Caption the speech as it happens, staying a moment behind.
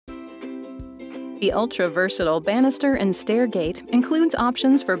The ultra-versatile banister and stair gate includes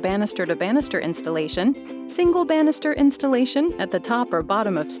options for banister-to-banister installation, single banister installation at the top or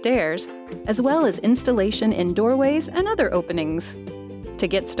bottom of stairs, as well as installation in doorways and other openings. To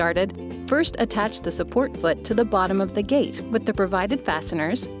get started, first attach the support foot to the bottom of the gate with the provided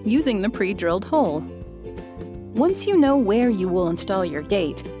fasteners using the pre-drilled hole. Once you know where you will install your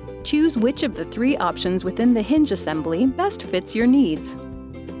gate, choose which of the 3 options within the hinge assembly best fits your needs.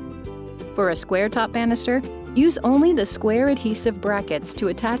 For a square top banister, use only the square adhesive brackets to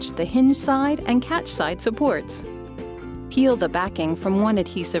attach the hinge side and catch side supports. Peel the backing from one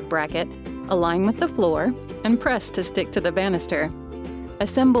adhesive bracket, align with the floor, and press to stick to the banister.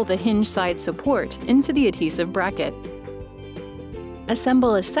 Assemble the hinge side support into the adhesive bracket.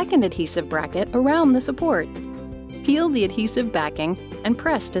 Assemble a second adhesive bracket around the support. Peel the adhesive backing and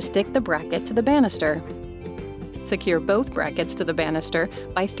press to stick the bracket to the banister. Secure both brackets to the banister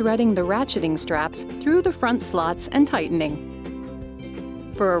by threading the ratcheting straps through the front slots and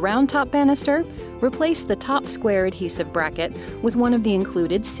tightening. For a round top banister, replace the top square adhesive bracket with one of the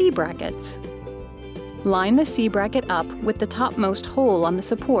included C brackets. Line the C bracket up with the topmost hole on the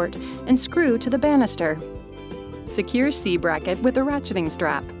support and screw to the banister. Secure C bracket with a ratcheting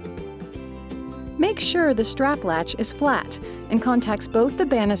strap. Make sure the strap latch is flat and contacts both the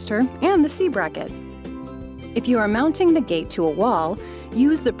banister and the C bracket. If you are mounting the gate to a wall,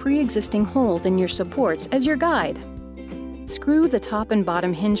 use the pre-existing holes in your supports as your guide. Screw the top and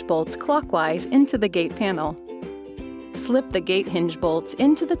bottom hinge bolts clockwise into the gate panel. Slip the gate hinge bolts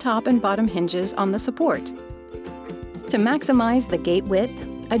into the top and bottom hinges on the support. To maximize the gate width,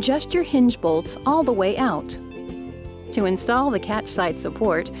 adjust your hinge bolts all the way out. To install the catch side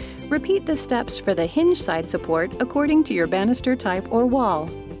support, repeat the steps for the hinge side support according to your banister type or wall.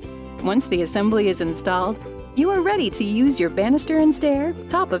 Once the assembly is installed, you are ready to use your banister and stair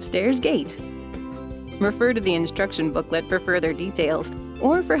top of stairs gate. Refer to the instruction booklet for further details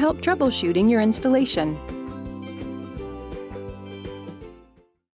or for help troubleshooting your installation.